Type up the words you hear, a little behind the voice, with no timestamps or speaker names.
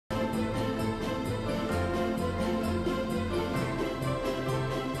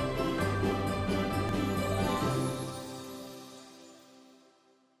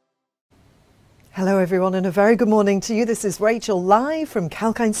Hello everyone and a very good morning to you. This is Rachel live from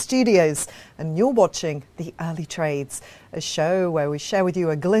𝐊𝐴𝐿 Studios and you're watching The Early Trades, a show where we share with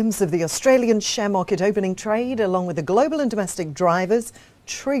you a glimpse of the Australian share market opening trade along with the global and domestic drivers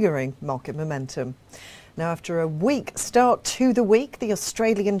triggering market momentum. Now, after a weak start to the week, the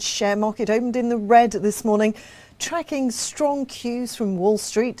Australian share market opened in the red this morning, tracking strong cues from Wall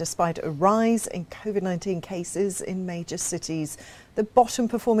Street despite a rise in COVID-19 cases in major cities. The bottom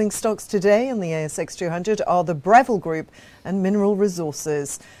performing stocks today on the ASX 200 are the Breville Group and Mineral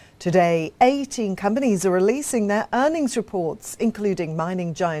Resources. Today, 18 companies are releasing their earnings reports, including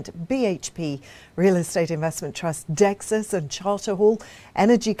mining giant BHP, real estate investment trust Dexus and Charter Hall,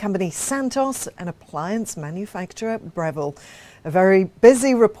 energy company Santos and appliance manufacturer Breville. A very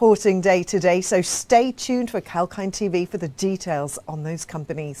busy reporting day today, so stay tuned for 𝐊𝐴𝐿 TV for the details on those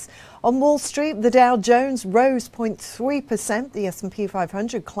companies. On Wall Street, the Dow Jones rose 0.3%, the S&P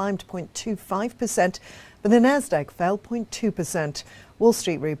 500 climbed 0.25%, but the Nasdaq fell 0.2%. Wall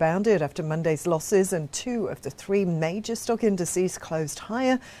Street rebounded after Monday's losses and two of the three major stock indices closed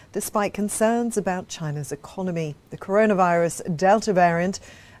higher despite concerns about China's economy, the coronavirus Delta variant,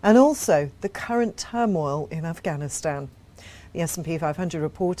 and also the current turmoil in Afghanistan. The S&P 500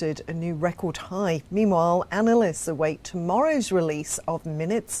 reported a new record high. Meanwhile, analysts await tomorrow's release of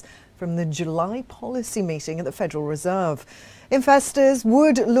minutes from the July policy meeting at the Federal Reserve. Investors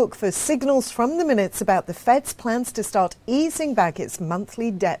would look for signals from the minutes about the Fed's plans to start easing back its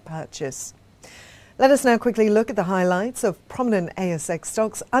monthly debt purchase. Let us now quickly look at the highlights of prominent ASX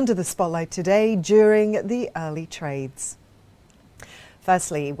stocks under the spotlight today during the early trades.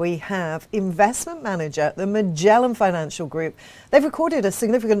 Firstly, we have investment manager, the Magellan Financial Group. They've recorded a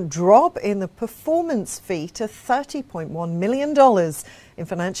significant drop in the performance fee to $30.1 million in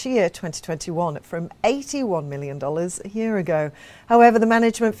financial year 2021 from $81 million a year ago. However, the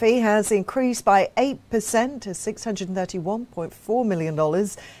management fee has increased by 8% to $631.4 million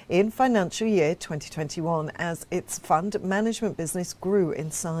in financial year 2021 as its fund management business grew in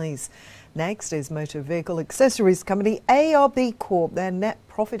size. Next is motor vehicle accessories company ARB Corp. Their net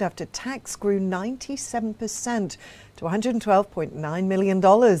profit after tax grew 97% to $112.9 million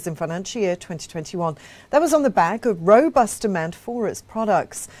in financial year 2021. That was on the back of robust demand for its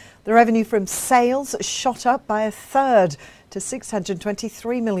products. The revenue from sales shot up by a third to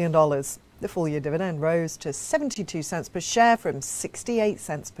 $623 million. The full-year dividend rose to 72 cents per share from 68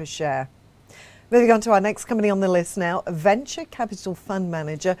 cents per share. Moving on to our next company on the list now, venture capital fund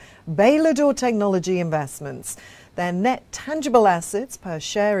manager Bailador Technology Investments. Their net tangible assets per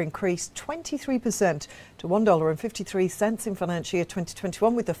share increased 23% to $1.53 in financial year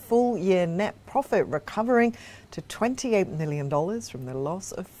 2021, with the full year net profit recovering to $28 million from the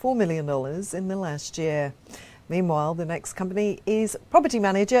loss of $4 million in the last year. Meanwhile, the next company is property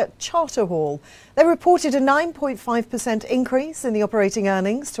manager Charter Hall. They reported a 9.5% increase in the operating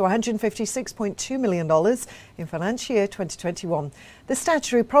earnings to $156.2 million in financial year 2021. The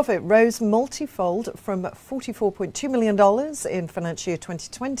statutory profit rose multifold from $44.2 million in financial year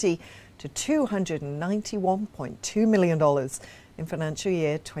 2020 to $291.2 million in financial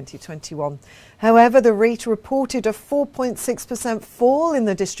year 2021. However, the REIT reported a 4.6% fall in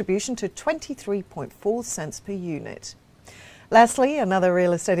the distribution to 23.4 cents per unit. Lastly, another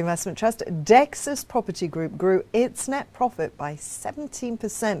real estate investment trust, Dexus Property Group, grew its net profit by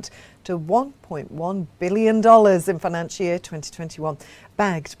 17% to $1.1 billion in financial year 2021,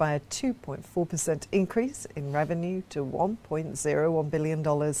 bagged by a 2.4% increase in revenue to $1.01 billion.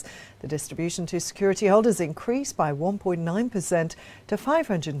 The distribution to security holders increased by 1.9% to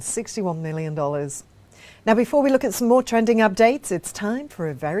 $561 million. Now, before we look at some more trending updates, it's time for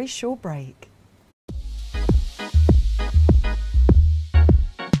a very short break.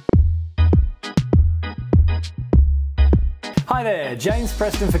 Hi there, James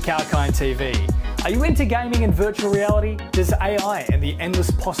Preston for 𝐊𝐴𝐿 TV. Are you into gaming and virtual reality? Does AI and the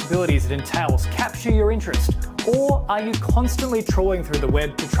endless possibilities it entails capture your interest? Or are you constantly trawling through the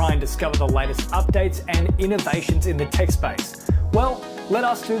web to try and discover the latest updates and innovations in the tech space? Well, let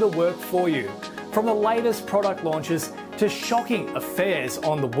us do the work for you. From the latest product launches to shocking affairs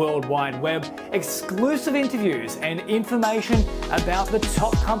on the World Wide Web, exclusive interviews and information about the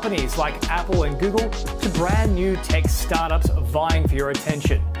top companies like Apple and Google to brand new tech startups vying for your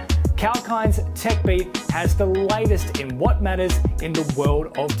attention. 𝐊𝐴𝐿's Tech Beat has the latest in what matters in the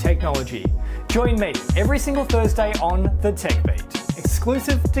world of technology. Join me every single Thursday on the Tech Beat,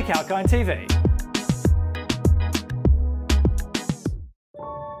 exclusive to 𝐊𝐴𝐿 TV.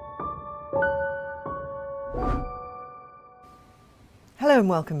 Hello and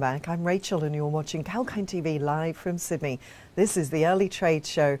welcome back. I'm Rachel and you're watching 𝐊𝐶𝐞 TV live from Sydney. This is the Early Trade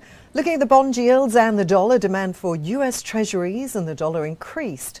Show. Looking at the bond yields and the dollar, demand for US Treasuries and the dollar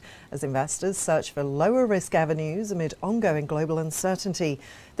increased as investors search for lower risk avenues amid ongoing global uncertainty.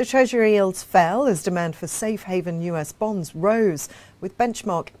 The Treasury yields fell as demand for safe haven US bonds rose, with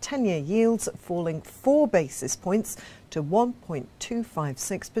benchmark 10-year yields falling 4 basis points to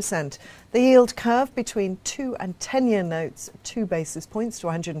 1.256%. The yield curve between 2 and 10-year notes 2 basis points to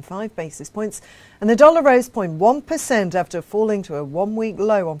 105 basis points, and the dollar rose 0.1% after falling to a one-week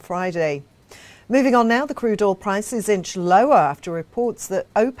low on Friday. Moving on now, the crude oil prices inched lower after reports that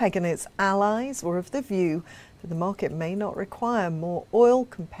OPEC and its allies were of the view that the market may not require more oil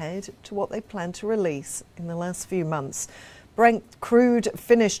compared to what they plan to release in the last few months. Brent crude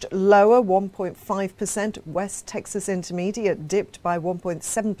finished lower 1.5%. West Texas Intermediate dipped by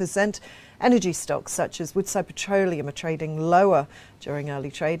 1.7%. Energy stocks such as Woodside Petroleum are trading lower during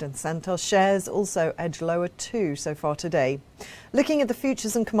early trade, and Santos shares also edged lower too so far today. Looking at the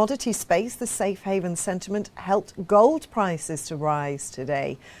futures and commodity space, the safe haven sentiment helped gold prices to rise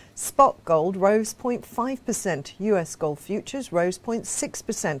today. Spot gold rose 0.5%. US gold futures rose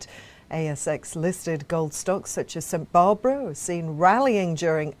 0.6%. ASX listed gold stocks such as St Barbara are seen rallying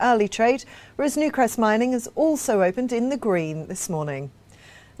during early trade, whereas Newcrest Mining has also opened in the green this morning.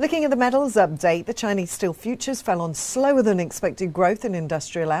 Looking at the metals update, the Chinese steel futures fell on slower than expected growth in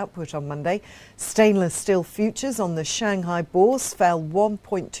industrial output on Monday. Stainless steel futures on the Shanghai Bourse fell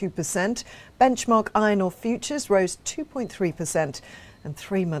 1.2%. Benchmark iron ore futures rose 2.3%. And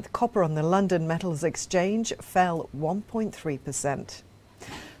 3-month copper on the London Metals Exchange fell 1.3%.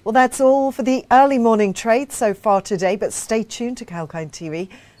 Well, that's all for the early morning trade so far today, but stay tuned to 𝐊𝐶𝐞 TV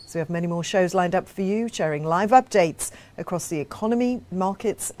as we have many more shows lined up for you, sharing live updates across the economy,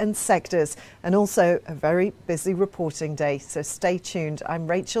 markets and sectors, and also a very busy reporting day. So stay tuned. I'm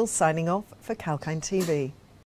Rachel signing off for 𝐊𝐶𝐞 TV.